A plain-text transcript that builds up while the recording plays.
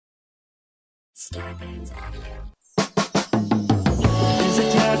Is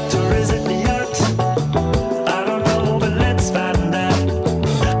it yacht or is it yacht? I don't know, but let's find out.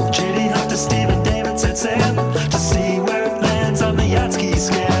 JD Hunter, Stephen Davidson, Sam, to see where it lands on the Yachtski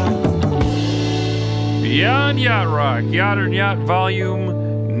Scale. Beyond Yacht Rock, Yacht or Yacht Volume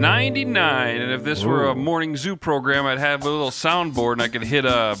 99. And if this were a morning zoo program, I'd have a little soundboard and I could hit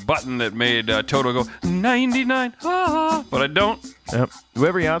a button that made Toto go 99. But I don't. Yep. Did we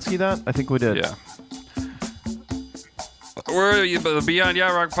ever Yachtski that? I think we did. Yeah. We're the Beyond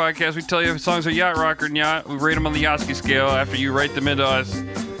Yacht Rock podcast. We tell you if songs are yacht rock or yacht. We rate them on the Yachtski scale. After you rate them into us,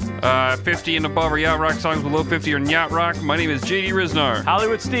 50 and above are yacht rock songs. Below 50 are yacht rock. My name is JD Riznar.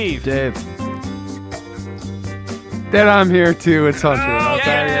 Hollywood Steve. Dave. Then I'm here too. It's Hunter. Oh,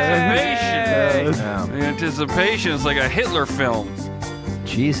 Okay. anticipation. The anticipation is like a Hitler film.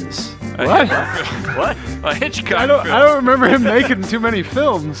 Jesus. What? What? A Hitchcock I don't film. remember him making too many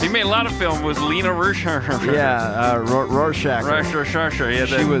films. He made a lot of film with Lena Rorschach. Yeah, Rorschach. Rorschach. Yeah,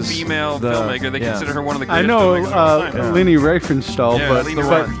 She the was female the- filmmaker. They yeah. consider her one of the I greatest know filmmakers of all time. Leni Riefenstahl, Yeah, but, Leni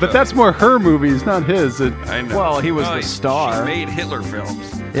but, Riefenstahl. but that's more her movies, not his. I know. Well, he was the star. She made Hitler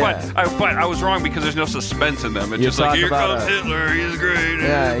films. Yeah. But I was wrong because there's no suspense in them. It's You just like, talk here about comes Hitler, he's great.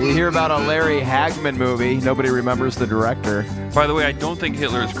 Yeah, you hear about a Larry Hagman movie. Nobody remembers the director. By the way, I don't think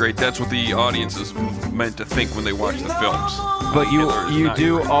Hitler is great. That's what the audience is meant to think when they watch the films. But Hitler is you not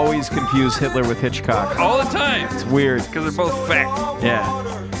do great. always confuse Hitler with Hitchcock. All the time. It's weird. Because they're both fat. Yeah.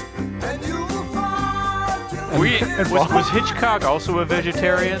 Was Hitchcock also a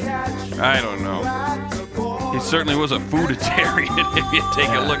vegetarian? I don't know. He certainly was a fooditarian if you take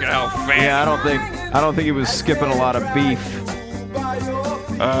a look at how fat. Yeah, I don't think he was skipping a lot of beef.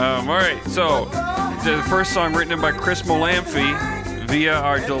 All right, so the first song written in by Chris Molamphy via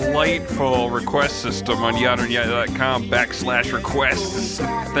our delightful request system on yachtoryacht.com/requests.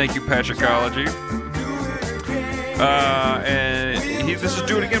 Thank you, Patrickology. And this is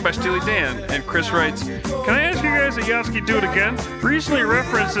Do It Again by Steely Dan. And Chris writes, can I ask you guys a Yachtski Do It Again? Recently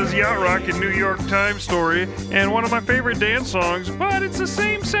referenced as Yacht Rock in New York Times story and one of my favorite dance songs, but it's the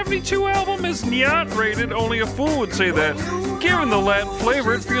same 72 album as Yacht rated, only a fool would say that. Given the Latin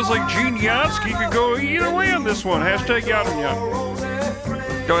flavor, it feels like Gene Yachtski could go either way on this one. Hashtag Yacht and Yacht.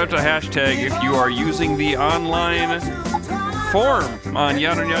 Don't have to hashtag if you are using the online form on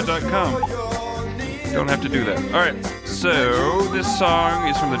yachtoryacht.com. Don't have to do that. All right, so this song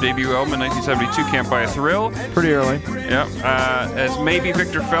is from the debut album in 1972, Can't Buy a Thrill. Pretty early. Yeah, as maybe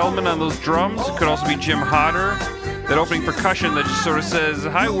Victor Feldman on those drums. It could also be Jim Hodder. That opening percussion that just sort of says,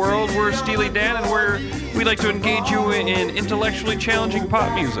 hi world, we're Steely Dan and we'd like to engage you in intellectually challenging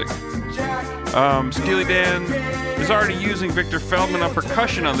pop music. Steely Dan is already using Victor Feldman on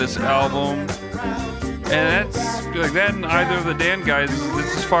percussion on this album. And that's like that, and either of the Dan guys, this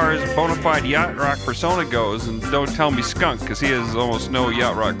is as far as bona fide yacht rock persona goes. And don't tell me Skunk, because he has almost no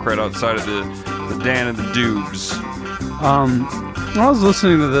yacht rock cred outside of the Dan and the Dubes. When I was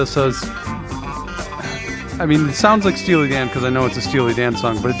listening to this, I mean, it sounds like Steely Dan because I know it's a Steely Dan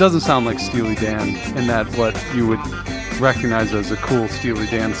song, but it doesn't sound like Steely Dan in that what you would recognize as a cool Steely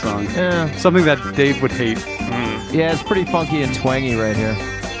Dan song. Yeah. Something that Dave would hate. Yeah, it's pretty funky and twangy right here.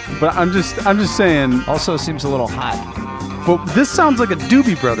 But I'm just saying. Also seems a little hot. But this sounds like a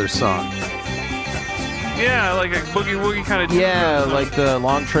Doobie Brothers song. Yeah, like a boogie woogie kind of. Yeah, like the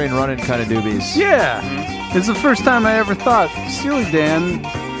long train running kind of doobies. Yeah. It's the first time I ever thought Steely Dan.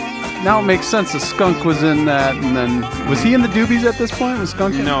 Now it makes sense. The Skunk was in that, and then was he in the Doobies at this point? Was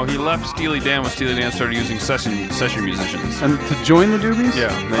Skunk in? No, he left Steely Dan when Steely Dan started using session musicians. And to join the Doobies? Yeah.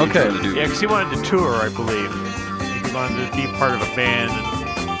 then he Okay. joined the Doobies. Yeah, because he wanted to tour, I believe. He wanted to be part of a band.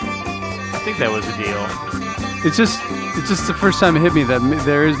 And I think that was the deal. It's just the first time it hit me that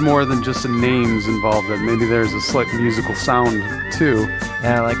there is more than just the names involved. That maybe there's a slight musical sound too.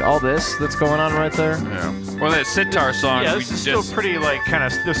 Yeah, like all this that's going on right there. Yeah. Well, that sitar song. Yeah, we this is just, still pretty, like, kind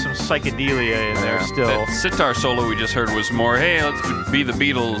of, there's some psychedelia in there still. That sitar solo we just heard was more, hey, let's be the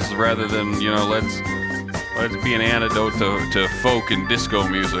Beatles rather than, let's be an antidote to folk and disco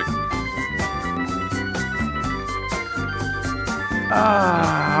music.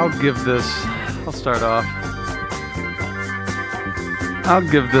 I'll start off. I'll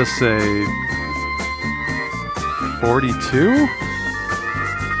give this a 42.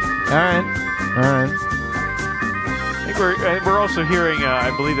 All right. I think we're also hearing,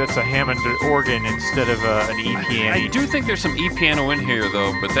 I believe that's a Hammond organ instead of an E-piano. I do think there's some E-piano in here,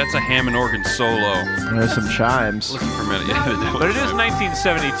 though, but that's a Hammond organ solo. There's some chimes. Listen for a minute. Yeah, But it is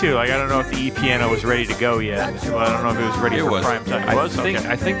 1972. Like, I don't know if the E-piano was ready to go yet. Well, I don't know if it was ready It for was. prime time. It was?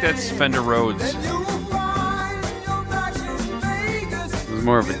 I think that's Fender Rhodes.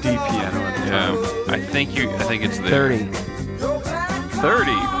 more of a D piano at the time. Yeah, I think it's there. 30.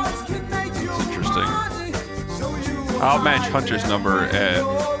 30. That's interesting. I'll match Hunter's number at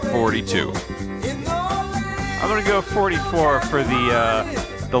 42. I'm gonna go 44 for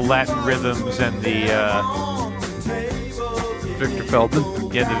the Latin rhythms and the Victor Feldman.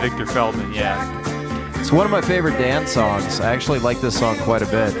 the Victor Feldman. Yeah. It's one of my favorite dance songs. I actually like this song quite a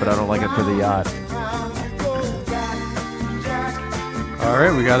bit, but I don't like it for the yacht. All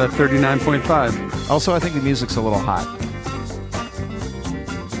right, we got a 39.5. Also, I think the music's a little hot.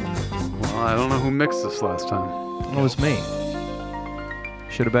 Well, I don't know who mixed this last time. It was me.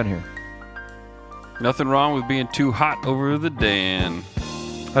 Should have been here. Nothing wrong with being too hot over the Dan.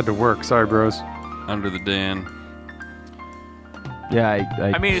 Had to work. Sorry, bros. Under the Dan.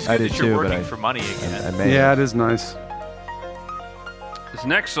 Yeah, I mean, it's I good did that you're too, working but for money again. I made Yeah, it. it is nice. This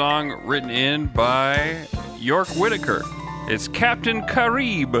next song written in by York Whitaker. It's Captain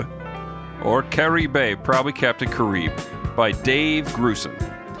Carib, or Caribe, probably Captain Carib, by Dave Grusin.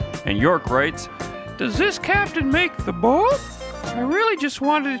 And York writes, "Does this captain make the boat? I really just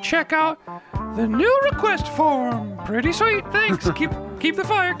wanted to check out the new request form. Pretty sweet, thanks. Keep the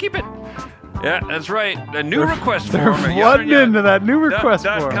fire, keep it." Yeah, that's right. A new request They're form. flooding into that new request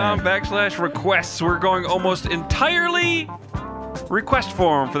form. .com/requests. We're going almost entirely request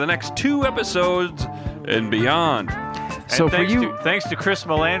form for the next 2 episodes and beyond. So And for you, thanks to Chris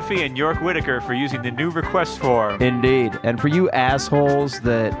Melanphy and York Whitaker for using the new request form. indeed, and for you assholes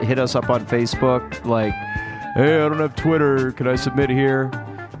that hit us up on Facebook, like, hey, I don't have Twitter. Can I submit here?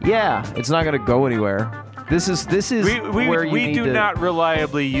 Yeah, it's not going to go anywhere. This is where you we need do to, not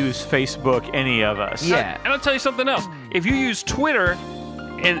reliably use Facebook, any of us. Yeah. And I'll tell you something else. If you use Twitter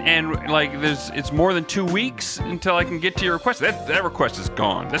and like it's more than 2 weeks until I can get to your request, that request is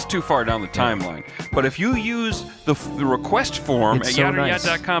gone. That's too far down the timeline. But if you use the request form It's at so nice.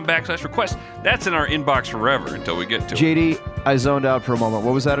 yachtyacht.com/request, that's in our inbox forever until we get to it. JD, I zoned out for a moment.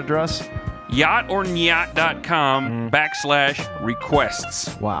 What was that address?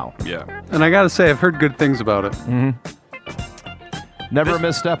 yachtornyat.com/requests. Wow. Yeah. And I got to say, I've heard good things about it. Never a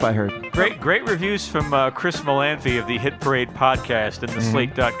misstep, I heard. Great reviews from Chris Melanphy of the Hit Parade podcast and the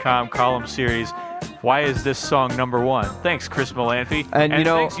Slate.com column series. Why is this song number 1? Thanks, Chris Melanphy. And, you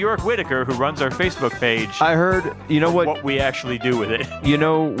know, thanks, York Whitaker, who runs our Facebook page. I heard, you know what we actually do with it. You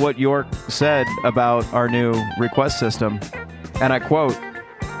know what York said about our new request system, and I quote,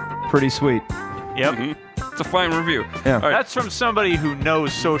 pretty sweet. Yep. It's a fine review. Yeah. All right. That's from somebody who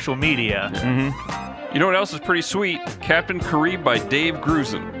knows social media. You know what else is pretty sweet? Captain Carib by Dave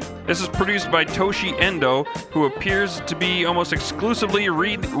Grusin. This is produced by Toshi Endo, who appears to be almost exclusively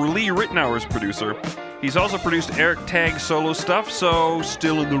Lee Ritenour's producer. He's also produced Eric Tagg's solo stuff, so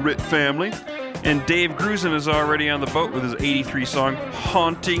still in the Rit family. And Dave Grusin is already on the boat with his 83 song,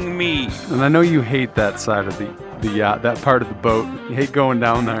 Haunting Me. And I know you hate that side of the yacht, that part of the boat. You hate going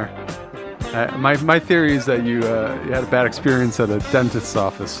down there. My theory is that you had a bad experience at a dentist's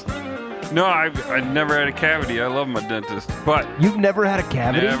office. No, I've never had a cavity. I love my dentist. But You've never had a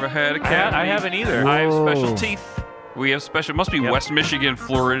cavity? never had a cavity. I haven't either. I have special Whoa. teeth. We have special. Must be Yep. West Michigan,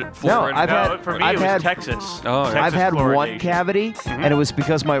 Florida. No, I've No, had- for me, I've it was had- Texas. Oh, yeah. I've had one fluoridation. cavity, and it was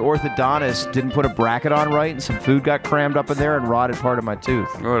because my orthodontist didn't put a bracket on right, and some food got crammed up in there and rotted part of my tooth.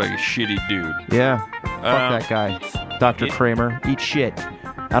 What a shitty dude. Yeah. Fuck that guy. Dr. it- Kramer. Eat shit.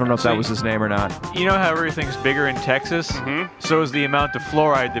 I don't know if that was his name or not. You know how everything's bigger in Texas? So is the amount of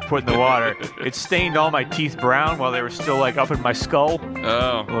fluoride they put in the water. It stained all my teeth brown while they were still like up in my skull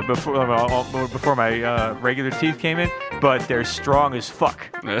Oh, before my regular teeth came in. But they're strong as fuck.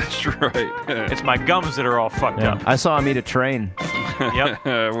 that's right. It's my gums that are all fucked up. I saw him eat a train. Yep.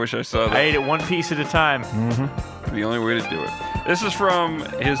 I wish I saw that. I ate it one piece at a time. The only way to do it. This is from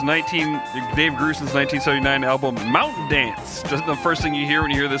his Dave Grusin's 1979 album Mountain Dance. Just the first thing you hear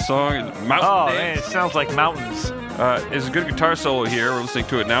when you hear this song is Mountain Oh, man, Dance. it sounds like mountains. There's a good guitar solo here. We're listening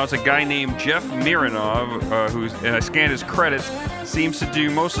to it now. It's a guy named Jeff Mironov, who's, and I scanned his credits, seems to do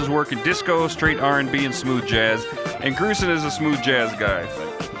most of his work in disco, straight R&B, and smooth jazz. And Grusin is a smooth jazz guy,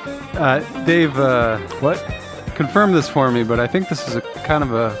 I think. Dave, what? Confirm this for me, but I think this is a kind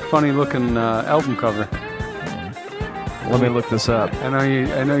of a funny-looking album cover. Let me look this up. I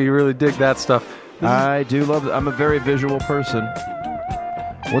know you really dig that stuff. I do love it. I'm a very visual person.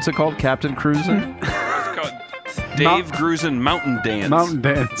 What's it called? Captain Cruisin'? It's called Dave Grusin Mountain Dance. Mountain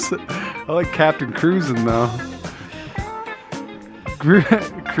Dance. I like Captain Cruisin' though.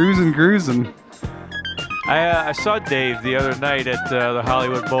 Cruisin'. I saw Dave the other night at the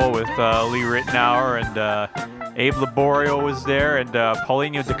Hollywood Bowl with Lee Ritenour and Abe Laborio was there, and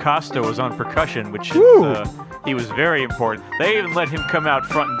Paulinho DaCosta was on percussion, which is, he was very important. They even let him come out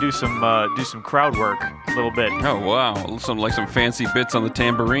front and do some crowd work a little bit. Oh wow, some fancy bits on the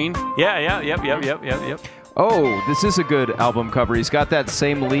tambourine. Yep. Oh, this is a good album cover. He's got that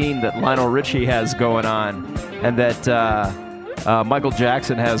same lean that Lionel Richie has going on, and that Michael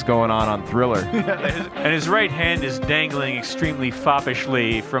Jackson has going on Thriller. And his right hand is dangling extremely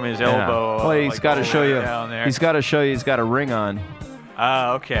foppishly from his elbow. Well, he's got to show you. Down there. He's got to show you. He's got a ring on.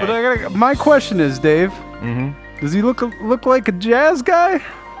 Okay. But my question is, Dave, does he look like a jazz guy?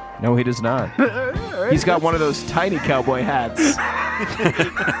 No, he does not. He's got one of those tiny cowboy hats.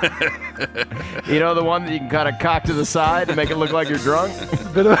 You know, the one that you can kind of cock to the side to make it look like you're drunk?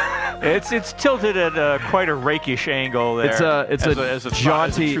 It's tilted at quite a rakish angle there. It's a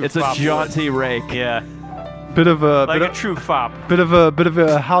jaunty rake. Yeah. Bit of a true fop. Bit of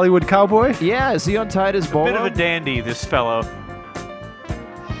a Hollywood cowboy. Yeah, is he untied his bolo? Bit of a dandy, this fellow.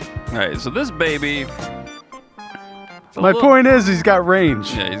 All right, so this baby. My point is, he's got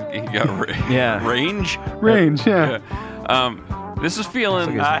range. Yeah, he got range. Range, yeah. This is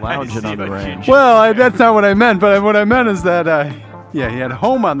feeling. Looks like he's lounging on the range. Well, that's not what I meant. But what I meant is that, he had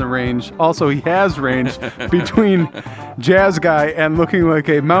home on the range. Also, he has range between jazz guy and looking like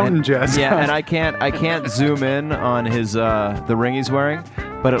a mountain jazz guy. Yeah, and I can't zoom in on his the ring he's wearing,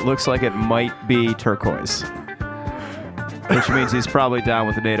 but it looks like it might be turquoise, which means he's probably down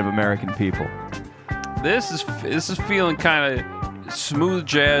with the Native American people. This is feeling kind of smooth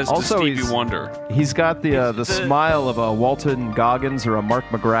jazz Also, to Stevie Wonder. He's got the smile of a Walton Goggins or a Mark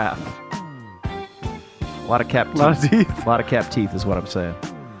McGrath. A lot of cap teeth. A lot of cap teeth is what I'm saying.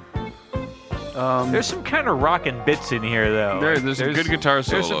 There's some kind of rockin' bits in here, though. There's some good guitar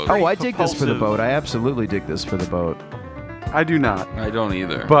solos. Oh, I dig this for the boat. I absolutely dig this for the boat. I do not. I don't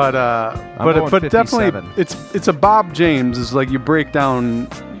either. But going definitely 57. it's a Bob James. It's like you break down,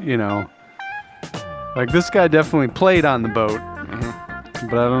 like this guy definitely played on the boat.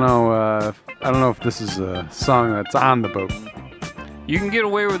 But I don't know if this is a song that's on the boat. You can get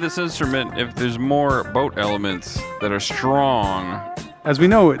away with this instrument if there's more boat elements that are strong. As we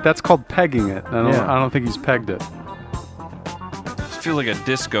know, that's called pegging it. I don't think he's pegged it. It feels like a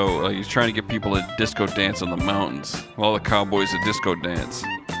disco. Like he's trying to get people to disco dance on the mountains. While the cowboys a disco dance.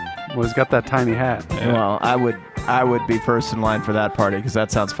 Well, he's got that tiny hat. Yeah. Well, I would be first in line for that party because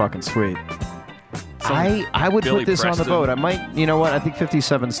that sounds fucking sweet. I would Billy put this on Preston. the boat. I might, you know what? I think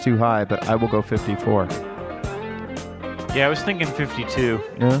 57's too high, but I will go 54. Yeah, I was thinking 52.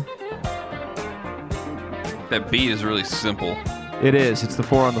 Yeah, That beat is really simple. it is. It's the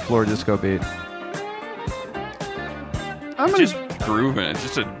 4 on the floor disco beat. Just grooving. It's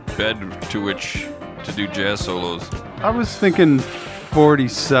just a bed to which to do jazz solos. I was thinking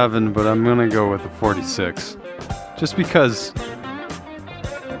 47, but I'm gonna go with a 46, just because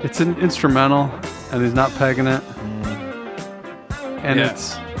it's an instrumental and he's not pegging it, and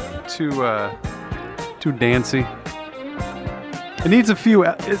it's too dancey. It needs a few.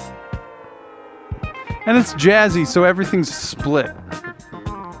 And it's jazzy, so everything's split.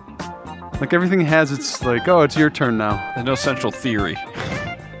 Like everything has its like, oh, it's your turn now. There's no central theory.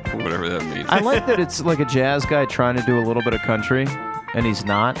 Whatever that means. I like that it's like a jazz guy trying to do a little bit of country, and he's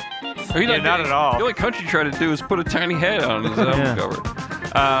not. Not at all. The only country try to do is put a tiny head on his album cover.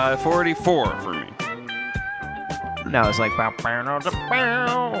 44 for me. No, it's like bow, bow,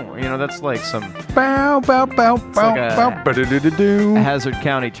 bow. You know, that's like some Bow bow bow bow like a- bow. Ba-da-da-da-doo. Hazard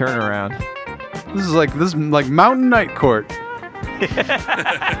County turnaround. This is like Mountain Night Court.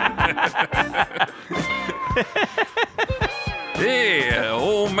 Yeah,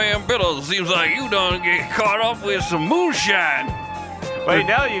 old man Biddle, seems like you done get caught up with some moonshine. Wait,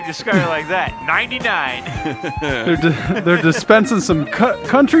 now that you describe it like that, 99. They're dispensing some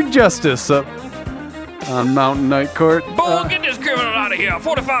country justice up on Mountain Night Court. Boy, get this criminal out of here.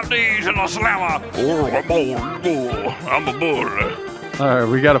 45 days in the slammer. Oh, I'm a bull. All right,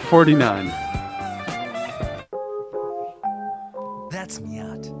 we got a 49. That's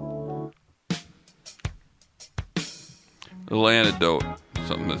NYACHT. Little antidote.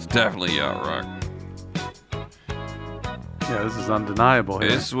 Something that's definitely yacht rock. Yeah, this is undeniable here.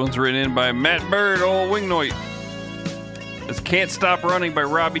 This one's written in by Matt Bird, old Wingnoit. This Can't Stop Running by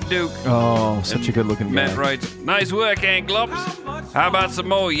Robbie Duke. Oh, such a good looking guy. Matt writes, nice work, Anglops. How about some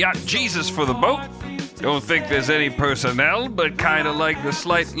more Yacht Jesus for the boat? Don't think there's any personnel, but kind of like the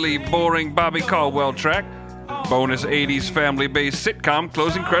slightly boring Bobby Caldwell track. Bonus 80s family-based sitcom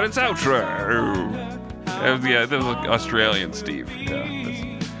closing credits outro. That was Australian, Steve.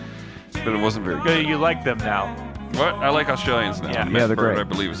 Yeah, but it wasn't very good. You like them now. What? I like Australians now. Yeah. Matt they're Bird, great. I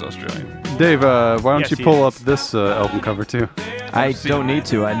believe, is Australian. Dave, why don't Yes, you he pull is. up this album cover too? I don't need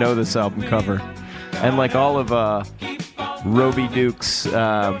to. I know this album cover. And like all of Roby Duke's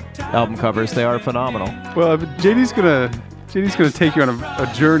album covers, they are phenomenal. Well, JD's gonna take you on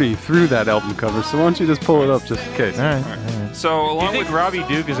a journey through that album cover. So why don't you just pull it up just in case? All right. So Do you along think with Robbie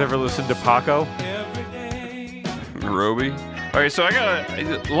Duke has ever listened to Paco? Roby. Okay, so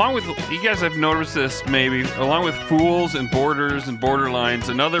along with, you guys have noticed this maybe, along with Fools and Borders and Borderlines,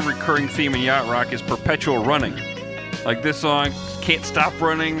 another recurring theme in yacht rock is perpetual running. Like this song, Can't Stop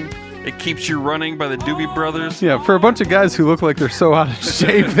Running, It Keeps You Running by the Doobie Brothers. Yeah, for a bunch of guys who look like they're so out of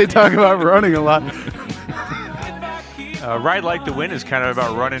shape, they talk about running a lot. Ride Like the Wind is kind of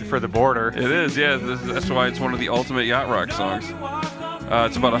about running for the border. It is, yeah. That's why it's one of the ultimate yacht rock songs.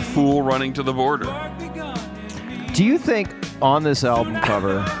 It's about a fool running to the border. Do you think on this album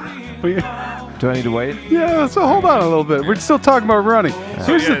cover, do I need to wait? Yeah, so hold on a little bit. We're still talking about running.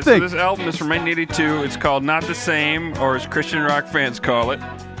 Here's the So thing. this album is from 1982. It's called Not the Same, or as Christian rock fans call it,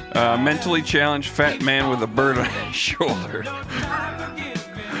 mentally challenged fat man with a bird on his shoulder.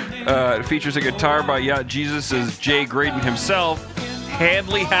 It features a guitar by Yacht Jesus as Jay Graydon himself,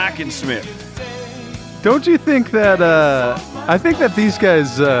 Hadley Hackensmith. Don't you think that, I think that these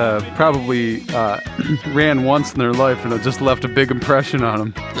guys probably ran once in their life and it just left a big impression on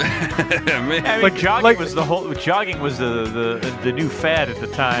them. Man. I mean, Like- jogging like- was the new fad at the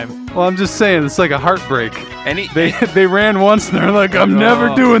time. Well, I'm just saying, it's like a heartbreak. Any They ran once and they're like, I'm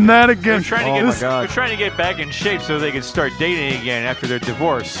never doing that again. They're trying to Oh my get God. they're trying to get back in shape so they can start dating again after their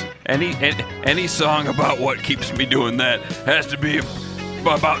divorce. any song about what keeps me doing that has to be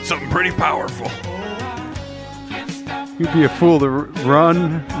about something pretty powerful. You'd be a fool to run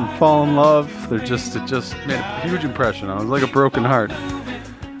and fall in love. It just made a huge impression on it. It was like a broken heart.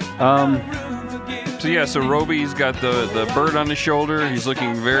 So yeah, so Roby's got the bird on his shoulder. He's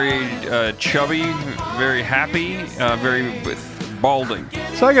looking very chubby, very happy, very with balding.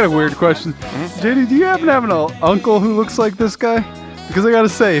 So I got a weird question. JD, do you happen to have an uncle who looks like this guy? Because I gotta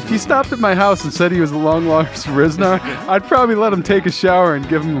say, if he stopped at my house and said he was a long lost Riznar, I'd probably let him take a shower and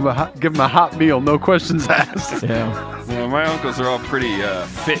give him a hot meal, no questions asked. Yeah. Well, my uncles are all pretty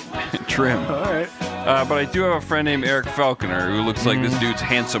fit and trim. All right. But I do have a friend named Eric Falconer who looks like this dude's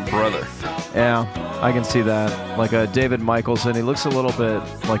handsome brother. Yeah, I can see that. Like a David Michelson. He looks a little bit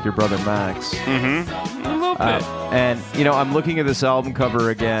like your brother Max. A little bit. And, you know, I'm looking at this album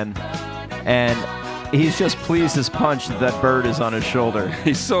cover again, and he's just pleased as punch that bird is on his shoulder.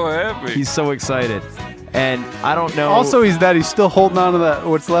 He's so happy. He's so excited. And I don't know. Also, he's still holding on to that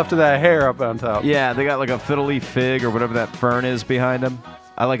what's left of that hair up on top. Yeah, they got like a fiddle leaf fig or whatever that fern is behind him.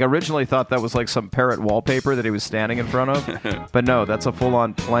 I originally thought that was like some parrot wallpaper that he was standing in front of. But no, that's a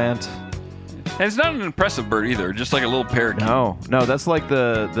full-on plant. And it's not an impressive bird either, just like a little parakeet. No, that's like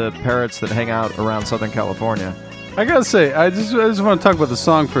the parrots that hang out around Southern California. I gotta say, I just want to talk about the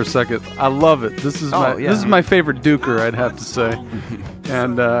song for a second. I love it. This is this is my favorite Duker, I'd have to say.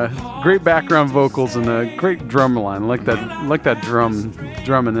 And great background vocals and a great drum line. I like that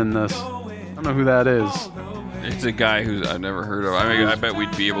drumming in this. I don't know who that is. It's a guy who I've never heard of. I mean, I bet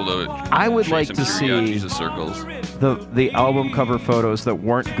we'd be able to. I would chase like him to through Yacht see Jesus circles. the album cover photos that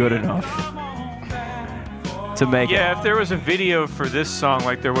weren't good enough to make it. Yeah, if there was a video for this song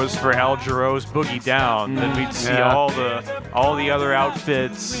like there was for Al Jarreau's Boogie Down, then we'd see Yeah. all the other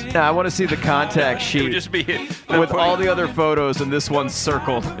outfits. Now, I want to see the contact It sheet would just be with all the other photos and this one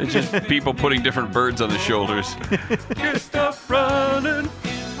circled. It's just people putting different birds on the shoulders. Stop running.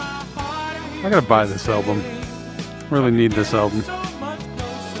 I gotta buy this album. Really need this album.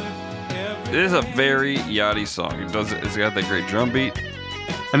 It is a very yachty song. It's got that great drum beat.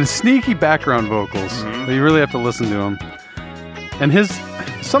 And his sneaky background vocals. You really have to listen to him. And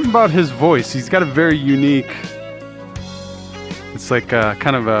something about his voice. He's got a very unique. It's like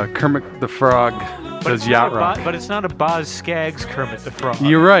kind of a Kermit the Frog does yacht rock. But it's not a Boz Scaggs Kermit the Frog.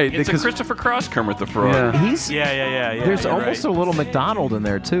 You're right. It's a because Christopher Cross Kermit the Frog. yeah. He's Yeah. there's you're almost right. a little McDonald in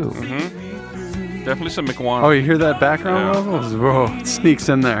there too. Definitely some McWan. Oh, you hear that background Yeah. vocals? Whoa, it sneaks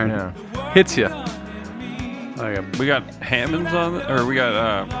in there and Yeah. hits you. Like a We got Hammonds on, or we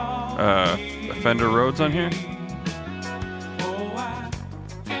got Fender Rhodes on here.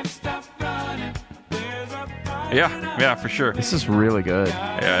 Yeah, for sure. This is really good.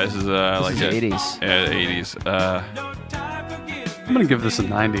 Yeah, this is This like is a- 80s. Yeah, 80s. I'm gonna give this a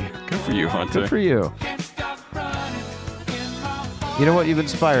 90. Good for you, Hunter. Good for you. You know what? You've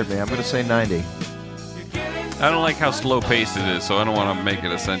inspired me. I'm going to say 90. I don't like how slow paced it is, so I don't want to make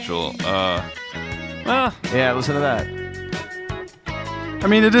it essential. Well, Yeah, listen to that. I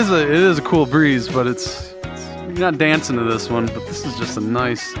mean, it is a cool breeze, but it's you're not dancing to this one. But this is just a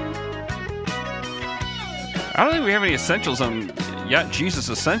nice I don't think we have any essentials on Yacht Jesus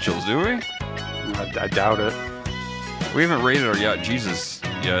Essentials, do we? I doubt it. We haven't rated our Yacht Jesus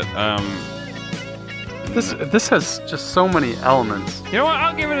yet. This has just so many elements. You know what?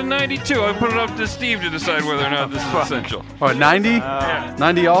 I'll give it a 92. I'll put it up to Steve to decide whether or not this is essential. Oh, 90? Yeah.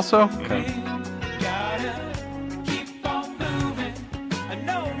 90 also? Okay.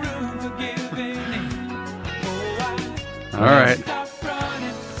 All right.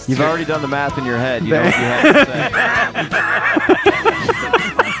 You've already done the math in your head. You know what you have to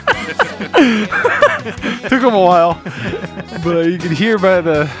say. Took him a while, but you can hear by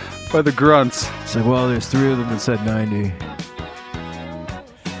the grunts. It's like, well, there's 3 of them that said 90.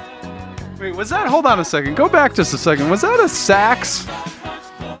 Wait, was that? Hold on a second. Go back just a second. Was that a sax?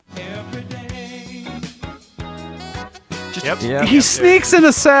 Yeah. He sneaks in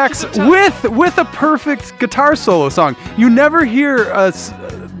a sax with a perfect guitar solo song. You never hear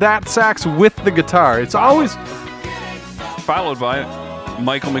that sax with the guitar. It's always Followed by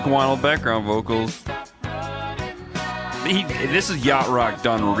Michael McWannell background vocals. This is yacht rock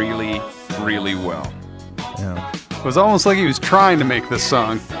done really, really well. Yeah. it was almost like he was trying to make this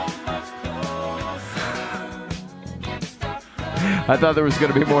song. I thought there was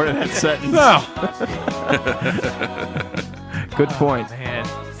going to be more to that sentence. No. Good point. Man.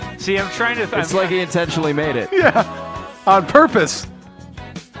 See, I'm trying to... It's like he intentionally made it. Yeah. On purpose.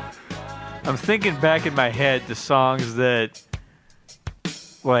 I'm thinking back in my head to songs that,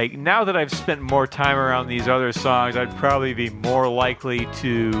 like, now that I've spent more time around these other songs, I'd probably be more likely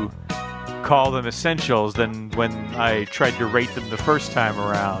to call them essentials than when I tried to rate them the first time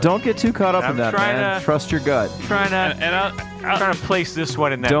around. Don't get too caught up in that, man. Trust your gut. Trying to place this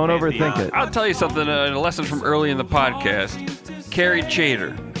one in that. Don't pantheon. overthink it. I'll tell you something, a lesson from early in the podcast. Carrie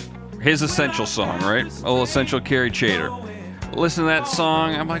Chater, his essential song, right? Oh, essential Carrie Chater. Listen to that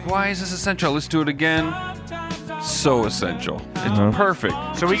song. I'm like, why is this essential? Let's do it again. So essential. It's perfect.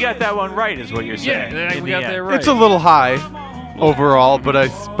 So we got that one right, is what you're saying. Yeah, in we the got end. that right. It's a little high overall, but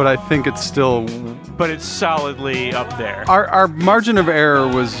I think it's still. But it's solidly up there. Our margin of error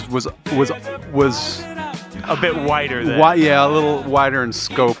was A bit wider than. yeah, a little wider in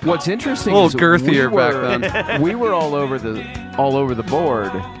scope. What's interesting A little is girthier back then. we were all over the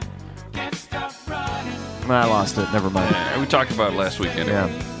board. I lost it. Never mind. Yeah, we talked about it last week anyway.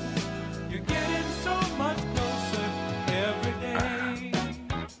 Yeah.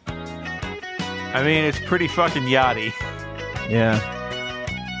 I mean, it's pretty fucking yachty. Yeah.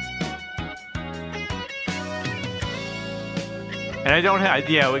 And I don't have,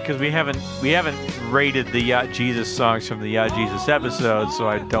 because we haven't rated the Yacht Jesus songs from the Yacht Jesus episode, so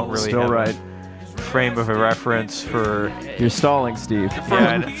I don't really Still have right. a frame of a reference for. You're stalling, Steve.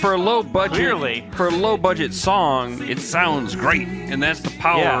 For a low budget, Clearly. for a low budget song, it sounds great, and that's the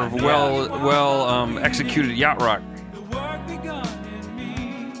power of well executed yacht rock.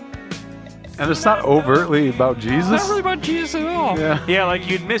 And it's not overtly about Jesus. It's not really about Jesus at all. Yeah. Yeah, like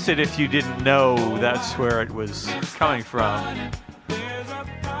you'd miss it if you didn't know that's where it was coming from.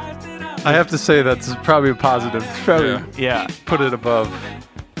 I have to say that's probably a positive. Probably Yeah. put it above.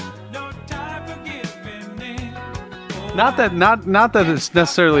 Not that it's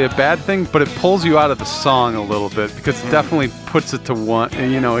necessarily a bad thing, but it pulls you out of the song a little bit because it definitely puts it to one.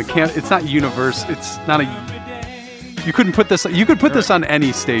 You know, it can't. It's not universe. It's not a. You couldn't put this. You could put this on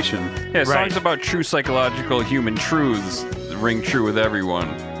any station. Yeah, songs Right. about true psychological human truths ring true with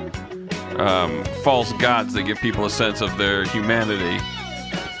everyone. False gods that give people a sense of their humanity,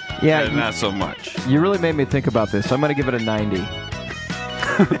 Yeah. and not so much. You really made me think about this. I'm going to give it a 90.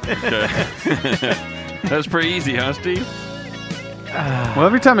 That's pretty easy, huh, Steve? Well,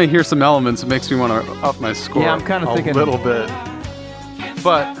 every time I hear some elements, it makes me want to up my score. Yeah, I'm kinda a thinking- little bit,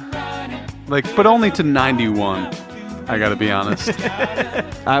 but only to 91. I got to be honest.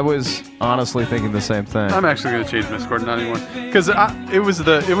 I was honestly thinking the same thing. I'm actually going to change my score to 91 because it was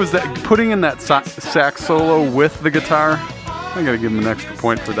that putting in that sax solo with the guitar. I got to give him an extra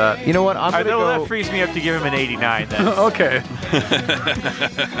point for that. You know what? I'm I going to know go... that frees me up to give him an 89 then. Okay.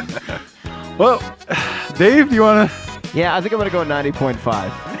 Well, Dave, do you want to? Yeah, I think I'm going to go 90.5. All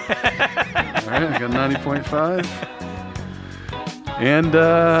right, I got 90.5. And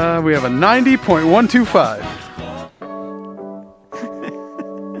we have a 90.125.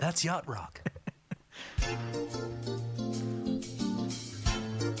 That's yacht rock.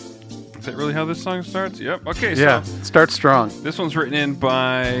 Is that really how this song starts? Yep. Okay, Yeah, so start strong. this one's written in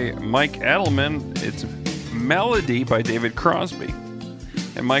by Mike Edelman. It's Melody by David Crosby.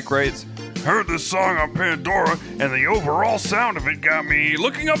 And Mike writes, heard this song on Pandora, and the overall sound of it got me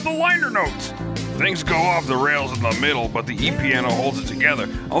looking up the liner notes. Things go off the rails in the middle, but the E piano holds it together.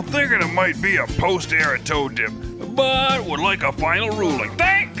 I'm thinking it might be a post-era toe dip, but would like a final ruling.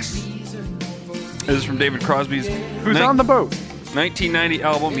 Thanks! This is from David Crosby's Who's on the boat? 1990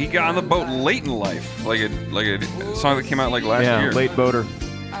 album. He got on the boat late in life, like a song that came out like last year. late boater.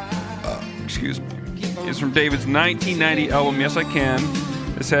 Excuse me. It's from David's 1990 album, Yes I Can.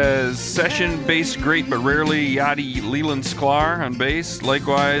 This has session bass great but rarely yachty Leland Sklar on bass.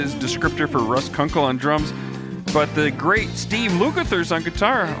 Likewise, descriptor for Russ Kunkel on drums. But the great Steve Lukather's on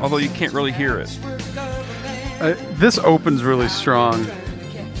guitar, although you can't really hear it. This opens really strong.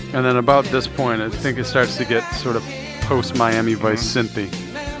 And then about this point, I think it starts to get sort of post-Miami Vice synthy.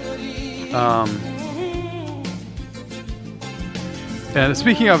 And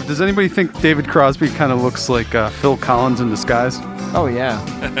speaking of, does anybody think David Crosby kind of looks like Phil Collins in disguise? Oh, yeah.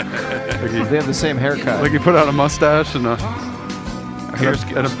 They have the same haircut. Like he put on a mustache and a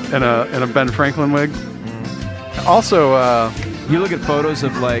Ben Franklin wig. Also, you look at photos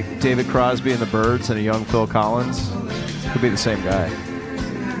of like David Crosby and the Byrds and a young Phil Collins, could be the same guy.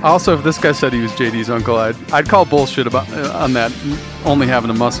 also, if this guy said he was JD's uncle, I'd call bullshit about on that only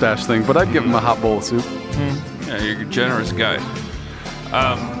having a mustache thing, but I'd give him a hot bowl of soup. Yeah, you're a generous guy.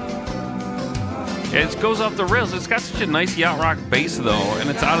 It goes off the rails. It's got such a nice yacht rock bass, though, and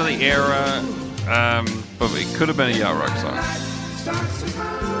it's out of the era. But it could have been a yacht rock song.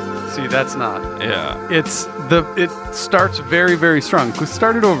 See, that's not. Yeah. It starts very, very strong. Let's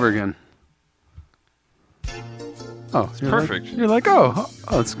start it over again. Oh, it's perfect. You're like, oh,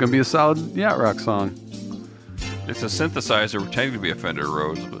 it's gonna be a solid yacht rock song. It's a synthesizer pretending to be a Fender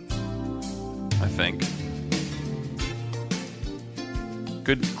Rhodes, but I think.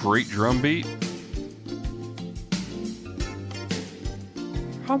 Good, great drum beat.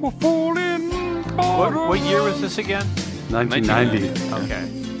 I'm a falling What year was this again? 1990. Okay.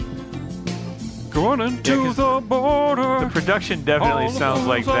 Going into the border. The production definitely sounds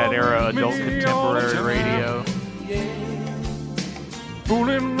like that era adult contemporary radio.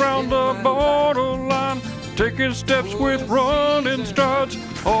 Fooling round the borderline, taking steps with running strides.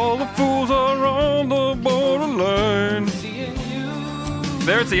 All the fools are on the borderline.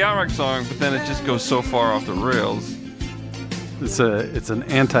 There's the yacht rock song, but then it just goes so far off the rails. It's an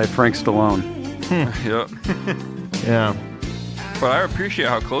anti-Frank Stallone. Yep. Yeah. But I appreciate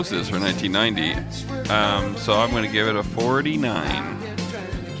how close it is for 1990. So I'm going to give it a 49.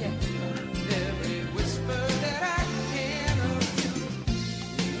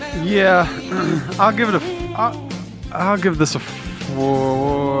 Yeah, I'll give this a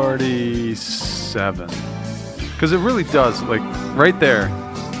 47 because it really does, like, right there.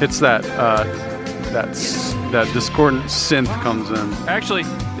 It's that discordant synth comes in. Actually,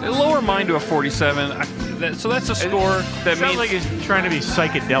 lower mine to a 47. So that's a score that Sounds means like it's trying to be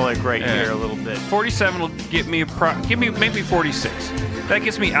psychedelic right here a little bit. 47 will get me maybe 46. That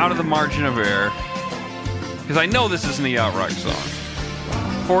gets me out of the margin of error because I know this isn't a yacht rock song.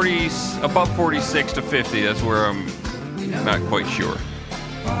 40 above 46 to 50. That's where I'm not quite sure.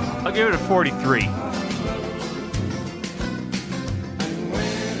 I'll give it a 43.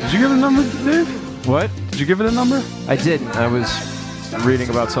 Did you give it a number, Dave? What? Did you give it a number? I didn't. I was reading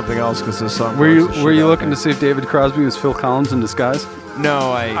about something else because this song. Were you looking to see if David Crosby was Phil Collins in disguise?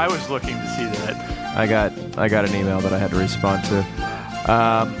 No, I was looking to see that. I got an email that I had to respond to.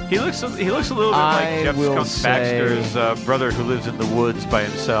 He looks a little bit like Jeff Skunk Baxter's brother who lives in the woods by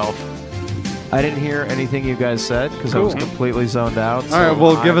himself. I didn't hear anything you guys said because I was completely zoned out. All right,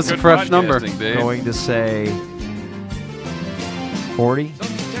 well, give us a fresh number. I'm going to say 40.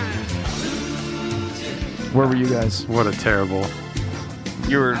 Where were you guys? What a terrible.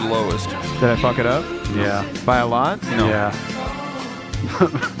 You were lowest. Did I fuck it up? Yeah. By a lot? No. Yeah.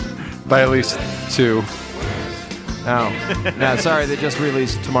 By at least 2. Oh. No, sorry. They just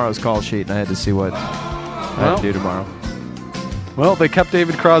released tomorrow's call sheet, and I had to see what I had to do tomorrow. Well, they kept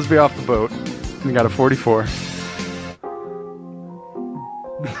David Crosby off the boat. And got a 44.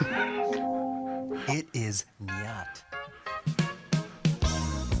 It is NYACHT.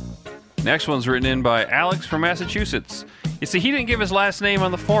 Next one's written in by Alex from Massachusetts. You see, he didn't give his last name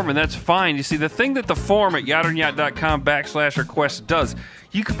on the form, and that's fine. You see, the thing that the form at yachtandyacht.com/request does,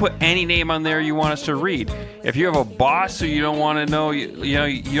 you can put any name on there you want us to read. If you have a boss who you don't want to know,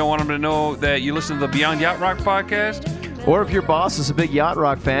 you don't want him to know that you listen to the Beyond Yacht Rock podcast. Or if your boss is a big yacht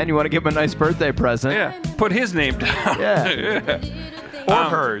rock fan, you want to give him a nice birthday present. Yeah, put his name down. Yeah. Or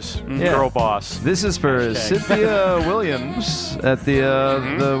hers, girl boss. This is for Hashtag. Cynthia Williams at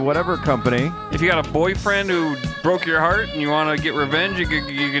the whatever company. If you got a boyfriend who broke your heart and you want to get revenge, you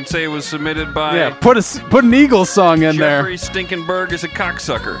can say it was submitted by Yeah, put an Eagles song in Jeffrey Stinkenberg is a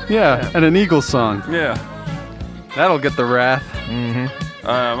cocksucker. there. Yeah, and an Eagles song. Yeah. That'll get the wrath.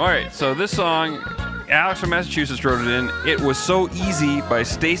 All right, so this song, Alex from Massachusetts wrote it in. It was so easy by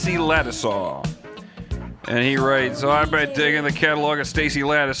Stacy Ladislaw. And he writes, so I've been digging the catalog of Stacy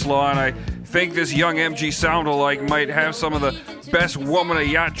Ladislaw, and I think this young MG sound-alike might have some of the best Woman of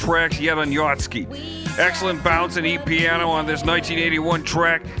Yacht tracks yet on Yachtski. Excellent bounce and E-piano on this 1981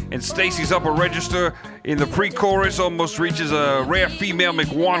 track, and Stacy's upper register in the pre-chorus almost reaches a rare female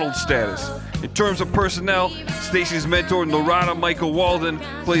McWonald status. In terms of personnel, Stacy's mentor, Narada Michael Walden,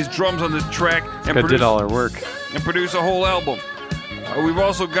 plays drums on this track and Did all her work. produce a whole album. We've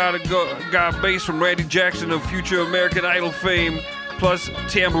also got a bass from Randy Jackson of future American Idol fame, plus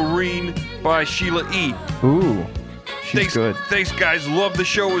tambourine by Sheila E. Ooh, she's good. Thanks, guys. Love the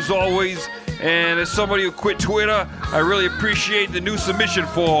show as always. And as somebody who quit Twitter, I really appreciate the new submission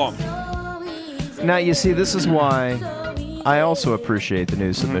form. Now, you see, this is why I also appreciate the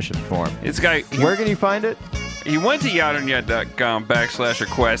new submission form. This guy, Where can you find it? he went to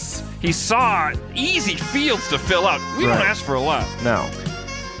yachternet.com/requests. He saw easy fields to fill out. We don't Right. ask for a lot. No.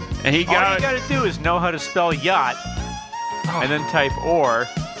 And he All got you it. got to do is know how to spell yacht, and then type or,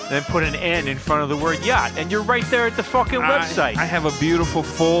 and then put an N in front of the word yacht, and you're right there at the fucking website. I have a beautiful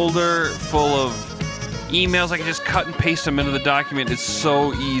folder full of emails. I can just cut and paste them into the document. It's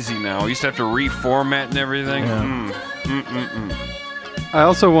so easy now. I used to have to reformat and everything. I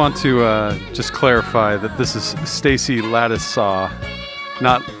also want to just clarify that this is Stacy Ladislaw,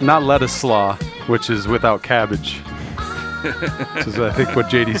 not Ladislaw, which is without cabbage. Which is, I think, what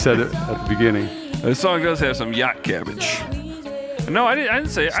JD said at the beginning. This song does have some yacht cabbage. No, I didn't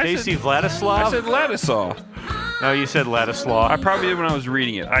say it. Stacy I Vladislav? said Ladislaw. No, you said Ladislaw. I probably did when I was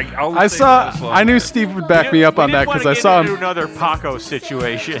reading it. I I knew Steve would back me up on that because I saw into him. another Paco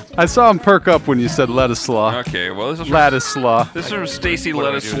situation. I saw him perk up when you said Ladislaw. Okay, well, this is from, Ladislaw. this is from Stacy What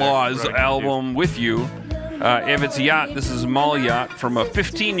do I do there? Ladislaw's What do I do? album With You. If it's yacht, this is Mall Yacht from a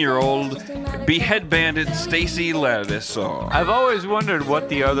 15-year-old behead-banded Stacy Ladislaw. I've always wondered what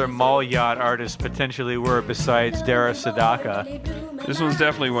the other mall yacht artists potentially were besides Dara Sadaka. This one's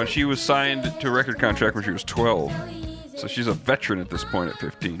definitely one. She was signed to a record contract when she was 12. So she's a veteran at this point at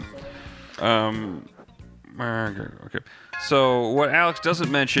 15. Okay. So what Alex doesn't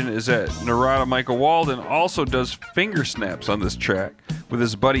mention is that Narada Michael Walden also does finger snaps on this track with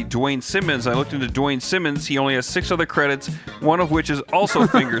his buddy Dwayne Simmons. I looked into Dwayne Simmons. He only has 6 other credits, one of which is also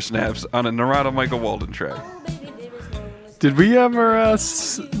finger snaps on a Narada Michael Walden track. Did we ever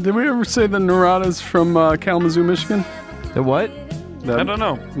say the Narada's from Kalamazoo, Michigan? The what? I don't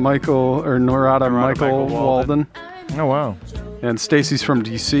know. Michael or Narada Michael Walden. Walden. Oh, wow. And Stacy's from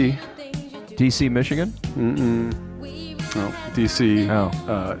DC. D.C., Michigan? Oh, DC. Oh.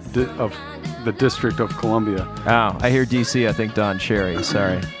 Of the District of Columbia. Oh, I hear D.C., I think Don Cherry.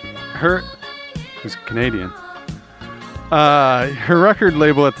 Sorry. Who's Canadian. Her record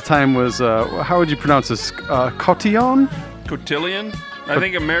label at the time was, how would you pronounce this? Cotillon? Cotillion? I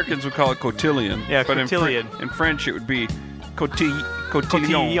think Americans would call it cotillion. Yeah, but cotillion. In French it would be cotillon.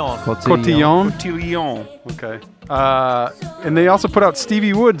 Cotillon. Cotillon? Cotillon. Okay. And they also put out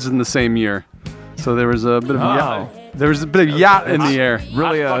Stevie Woods in the same year. So there was a bit of yacht. There was a bit of yacht in the air.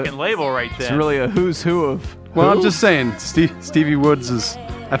 Really Hot a, fucking label right there. it's really a who's who of... Well, I'm who? just saying, Stevie Woods is.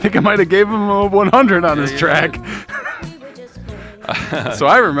 I think I might have gave him a 100 on his track. So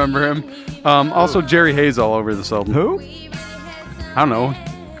I remember him. Also, Jerry Hayes all over this album. Who? I don't know.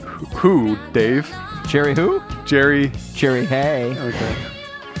 Who, Dave? Jerry who? Jerry. Jerry Hay. Okay.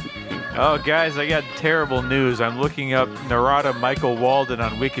 Oh, guys, I got terrible news. I'm looking up Narada Michael Walden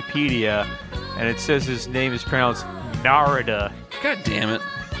on Wikipedia, and it says his name is pronounced Narada. God damn it.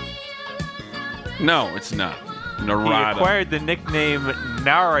 No, it's not. He Narada. acquired the nickname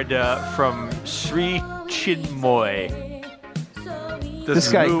Narada from Sri Chinmoy.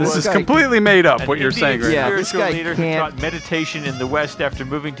 This guy- who this This was is completely made up, an what you're Indian saying right Yeah, now. this spiritual guy leader who can't- taught meditation in the West after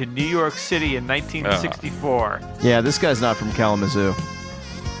moving to New York City in 1964. Yeah, this guy's not from Kalamazoo.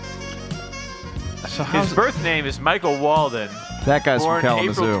 So His birth name is Michael Walden. That guy's Born from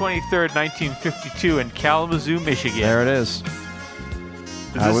Kalamazoo. April 23rd, 1952 in Kalamazoo, Michigan. There it is.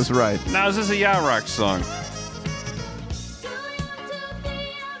 I this- was right. Now, is this a yacht rock song?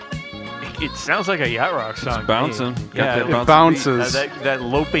 It sounds like a yacht rock song. to me. bouncing. Got Yeah, that It bouncy bounces. that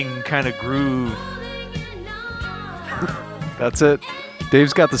loping kind of groove. That's it.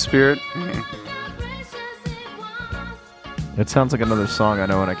 Dave's got the spirit. It sounds like another song I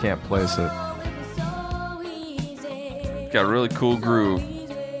know and I can't place it. Got a really cool groove.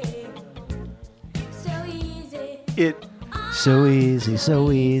 It So easy,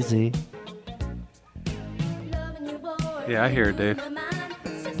 so easy. Yeah, I hear it, Dave.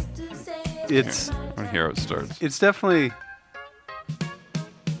 It's I want to hear how it starts. it's definitely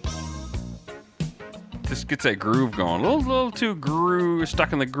Just gets that groove going. A little too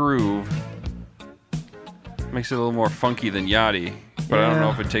stuck in the groove. Makes it a little more funky than Yachty. But I don't know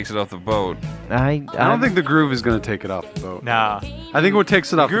if it takes it off the boat. I don't think the groove is going to take it off the boat. Nah. I think what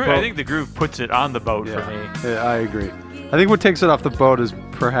takes it off the boat. I think the groove puts it on the boat for me. Yeah, I agree. I think what takes it off the boat is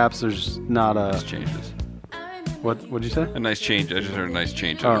perhaps there's not Nice a changes. what'd you say? A nice change. I just heard a nice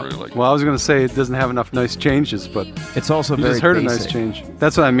change. I really like. Well, I was going to say it doesn't have enough nice changes, but it's also you very just heard basic. a nice change.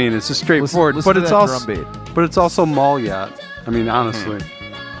 That's what I mean. It's just straightforward, Listen but to it's that also drum beat. but it's also mall yacht. I mean, honestly.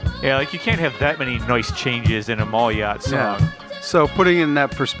 Yeah, like you can't have that many nice changes in a mall yacht song. Yeah. So putting it in that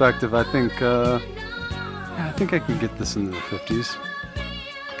perspective, I think I can get this into the 50s.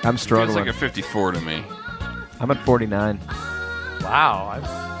 I'm Feels struggling. like a 54 to me. I'm at 49. Wow,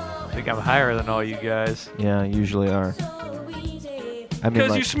 I think I'm higher than all you guys. Yeah, usually are. I mean, Because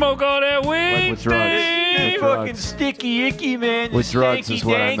like, you smoke all that weed. like with drugs. Hey, With fucking drugs. sticky icky, man. With drugs is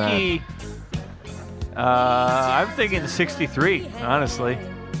what I'm at. stanky. I'm thinking 63. Honestly,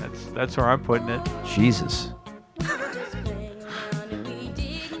 that's where I'm putting it. Jesus.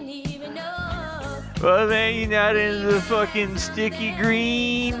 Well, then you're not in the fucking sticky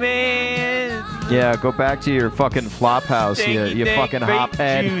green, man. Yeah, go back to your fucking flop house, you Stanky dank fucking grape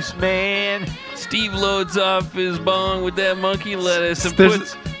hophead. juice, man. Steve loads off his bong with that monkey lettuce and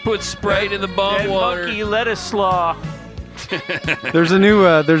There's- puts Sprite in the That bong water. monkey lettuce slaw. There's a new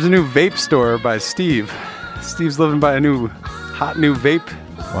vape store by Steve. Steve's living by a hot new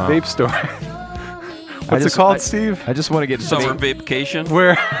vape store. What's it called, Steve? I just want to get Summer vape, vacation.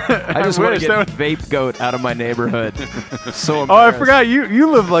 Where? I just want to wish get that was- vape goat out of my neighborhood. So Oh, I embarrassed. forgot you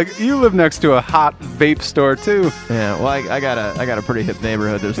live next to a hot vape store too. Yeah, well, I got a pretty hip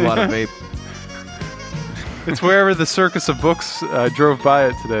neighborhood. There's a lot of vape. It's wherever the Circus of Books drove by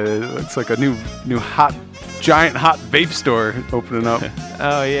it today. It looks like a new giant hot vape store opening up.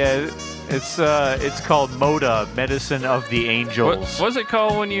 Oh yeah, it's called Moda, Medicine of the Angels. What's it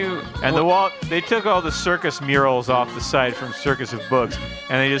called when you? And the wall, they took all the circus murals off the side from Circus of Books,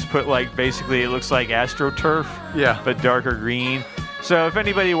 and they just put like basically it looks like AstroTurf, Yeah. but darker green. So if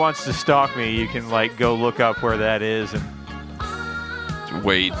anybody wants to stalk me, you can like go look up where that is and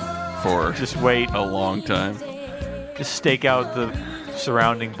Wait for just wait, a long time. just stake out the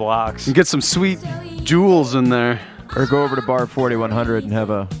surrounding blocks. And get some sweet jewels in there. Or go over to Bar 4100 and have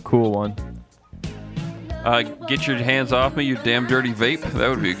a cool one. Get your hands off me, you damn dirty vape. That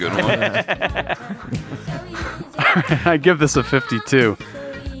would be a good one. I give this a 52.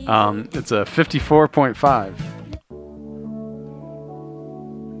 It's a 54.5.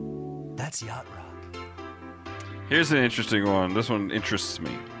 That's yacht rock. Here's an interesting one. This one interests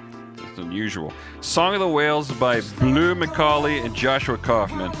me. It's unusual. Song of the Whales by Blue Macaulay and Joshua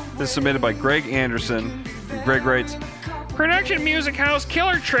Kaufman. This is submitted by Greg Anderson. And Greg writes, Production music house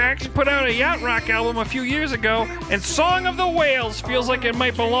Killer Tracks put out a yacht rock album a few years ago, and Song of the Whales feels like it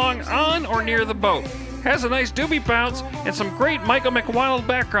might belong on or near the boat. Has a nice doobie bounce and some great Michael McWilde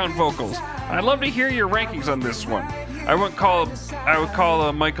background vocals. I'd love to hear your rankings on this one. I would call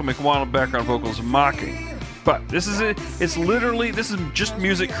Michael McWilde background vocals mocking. But this is just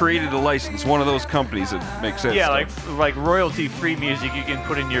music created to license. One of those companies that makes sense. Yeah, like royalty-free music you can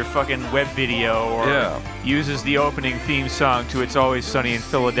put in your fucking web video, or uses the opening theme song to "It's Always Sunny in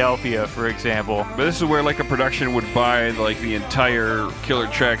Philadelphia," for example. But this is where like a production would buy like the entire Killer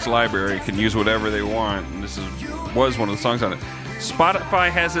Tracks library, can use whatever they want, and this was one of the songs on it. Spotify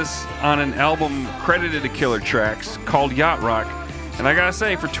has this on an album credited to Killer Tracks called Yacht Rock, and I gotta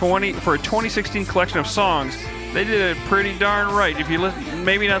say, for a 2016 collection of songs, they did it pretty darn right. If you listen,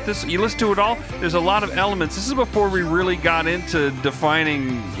 maybe not this, you listen to it all, there's a lot of elements. This is before we really got into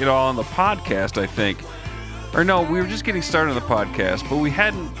defining it all on the podcast, I think. Or no, we were just getting started on the podcast, but we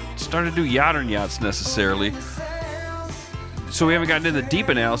hadn't started to do yachts necessarily. So we haven't gotten into deep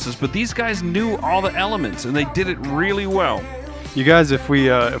analysis, but these guys knew all the elements, and they did it really well. You guys, if we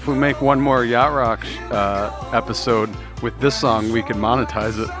make one more Yacht Rock episode with this song, we can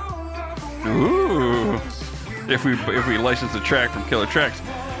monetize it. Ooh. If we license the track from Killer Tracks.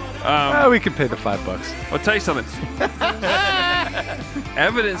 We could pay the $5. I'll tell you something.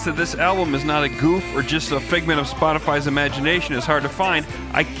 Evidence that this album is not a goof or just a figment of Spotify's imagination is hard to find.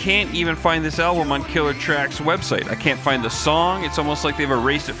 I can't even find this album on Killer Tracks' website. I can't find the song. It's almost like they've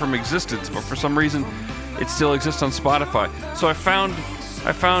erased it from existence, but for some reason it still exists on Spotify. So I found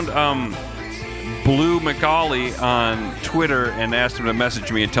Blue McCauley on Twitter and asked him to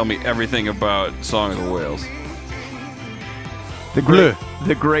message me and tell me everything about Song of the Whales. The great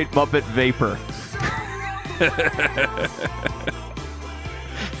Muppet Vapor.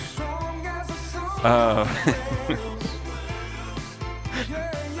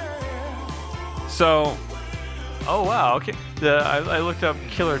 So, Oh wow, okay. I looked up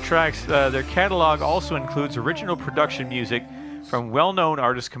Killer Tracks. Their catalog also includes original production music from well-known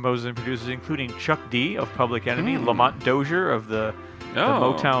artists, composers, and producers, including Chuck D of Public Enemy, Lamont Dozier of the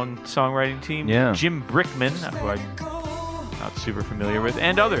Motown songwriting team, Jim Brickman, who I'm not super familiar with,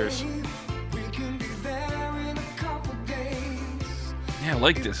 and others. yeah, I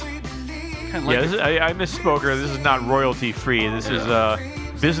like this. I misspoke. This is not royalty free. This is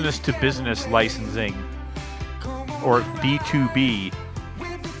business to business licensing, or B2B.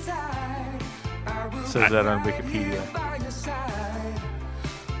 It says that on Wikipedia.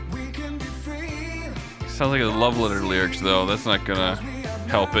 Sounds like a love letter lyrics, though. That's not gonna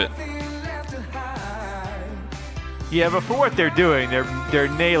help it. Yeah, but for what they're doing, they're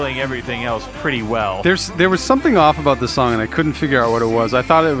nailing everything else pretty well. There was something off about the song, and I couldn't figure out what it was. I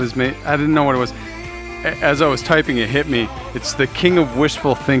thought it was I didn't know what it was. As I was typing, it hit me. It's the king of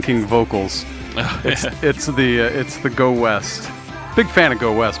wishful thinking vocals. It's the Go West. Big fan of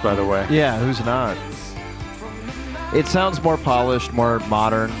Go West, by the way. Yeah, who's not? It sounds more polished, more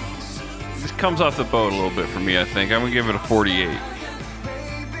modern. This comes off the boat a little bit for me, I think. I'm going to give it a 48.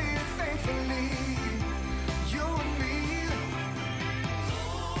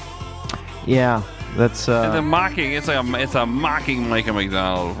 Yeah, that's. And the mocking, it's a mocking Michael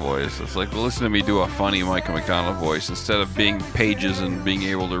McDonald voice. It's like, listen to me do a funny Michael McDonald voice instead of being Pages and being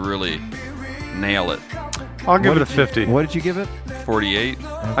able to really nail it. I'll give it a 50. What did you give it? 48.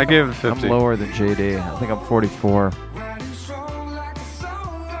 I gave it a 50. I'm lower than JD. I think I'm 44.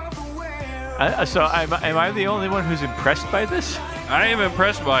 So am I the only one who's impressed by this? I am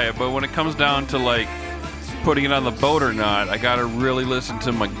impressed by it, but when it comes down to like putting it on the boat or not, I got to really listen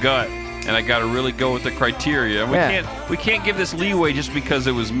to my gut. And I got to really go with the criteria. And we can't give this leeway just because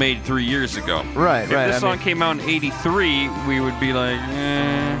it was made 3 years ago. Right, if this song came out in '83, we would be like,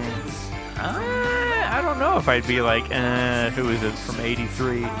 I don't know if I'd be like, if it was from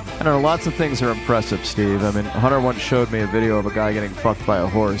 '83. I don't know. Lots of things are impressive, Steve. I mean, Hunter once showed me a video of a guy getting fucked by a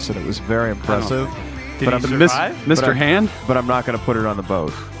horse, and it was very impressive. Did he survive? Mr. Hand? But I'm not going to put it on the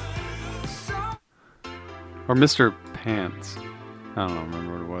boat. Or Mr. Pants. I don't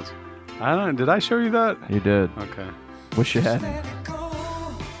remember what it was. I don't know. Did I show you that? You did. Okay. Wish you hadn't.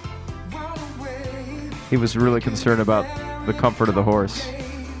 He was really concerned about the comfort of the horse.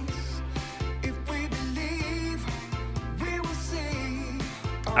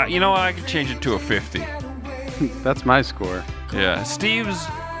 you know what? I could change it to a 50. That's my score. Yeah. Steve's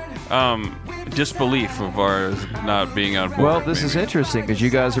disbelief of ours not being on board. Well, this is interesting because you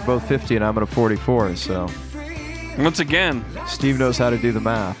guys are both 50 and I'm at a 44, so. Once again, Steve knows how to do the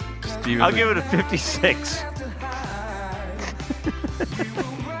math. I'll give it a 56.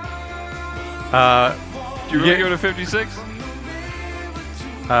 Do you really give it a 56?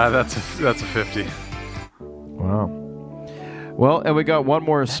 That's a 50. Wow. Well, and we got one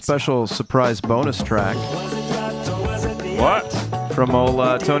more special surprise bonus track. What? From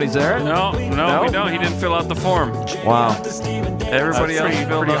old Tony Zarrett? No, we don't. He didn't fill out the form. Wow. Everybody else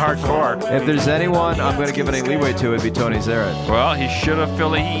filled pretty out the hardcore. form. If there's anyone I'm going to give any leeway to, it'd be Tony Zarrett. Well, he should have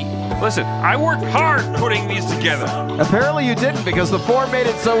filled it. Listen, I worked hard putting these together. Apparently you didn't because the form made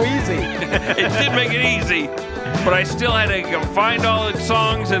it so easy. It did make it easy, but I still had to go find all the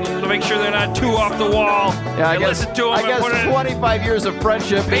songs and make sure they're not too off the wall. Yeah, I and guess, listen to them I and put guess it 25 years of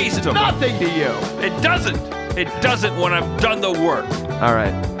friendship means Based on nothing to you. It doesn't. It doesn't when I've done the work. All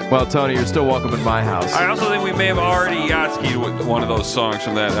right. Well, Tony, you're still welcome in my house. I also think we may have already Yachtski'd one of those songs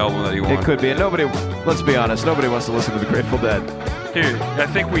from that album that he wanted. It could be. And nobody, let's be honest, nobody wants to listen to the Grateful Dead. Here, I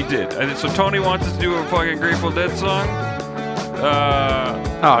think we did. So Tony wants us to do a fucking Grateful Dead song.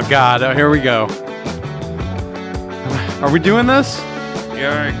 Oh, God. Here we go. Are we doing this?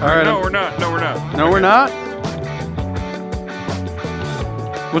 Yeah, All right. No, we're not. No, we're not?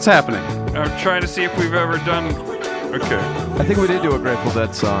 What's happening? I'm trying to see if we've ever done. Okay. I think we did do a Grateful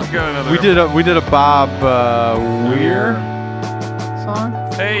Dead song. Got another. We did a Bob Weir song.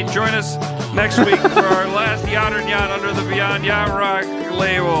 Hey, join us next week for our last Yacht or Yacht under the Beyond Yacht Rock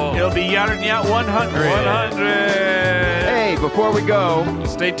label. It'll be Yacht or Yacht 100. 100. Hey, before we go,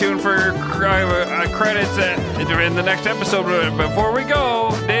 Stay tuned for credits in the next episode. Before we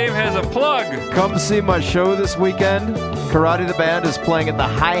go, Dave has a plug. come see my show this weekend. Karate the Band is playing at the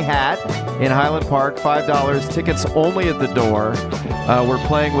Hi-Hat in Highland Park. $5. Tickets only at the door. We're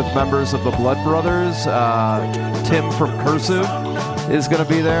playing with members of the Blood Brothers. Tim from Cursive is going to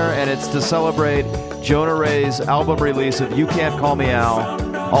be there, and it's to celebrate Jonah Ray's album release of You Can't Call Me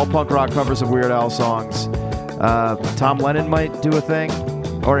Al, all punk rock covers of Weird Al songs. Tom Lennon might do a thing,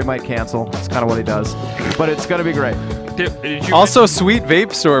 or he might cancel. It's kind of what he does. But it's going to be great. Did you Also, sweet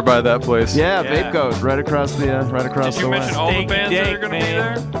vape store by that place. Yeah, Yeah. Vape Goat, right across the Did you way. mention all the Steak bands that are dick, going to be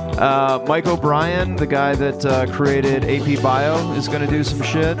man. there? Mike O'Brien, the guy that created AP Bio, is going to do some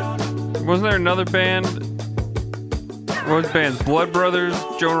shit. Wasn't there another band? What bands? Blood Brothers,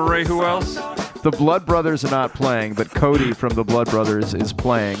 Jonah Ray, who else? The Blood Brothers are not playing, but Cody from the Blood Brothers is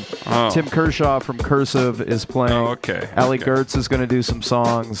playing. Oh. Tim Kershaw from Cursive is playing. Oh, okay. Allie Okay. Gertz is going to do some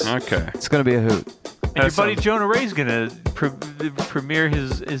songs. Okay. It's going to be a hoot. And your That buddy sounds- Jonah Ray's gonna premiere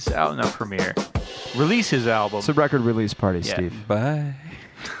release his album. It's a record release party, Yeah. Steve. Bye.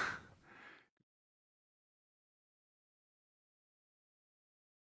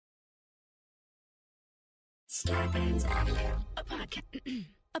 Starbane's Audio,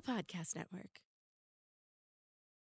 a podcast network.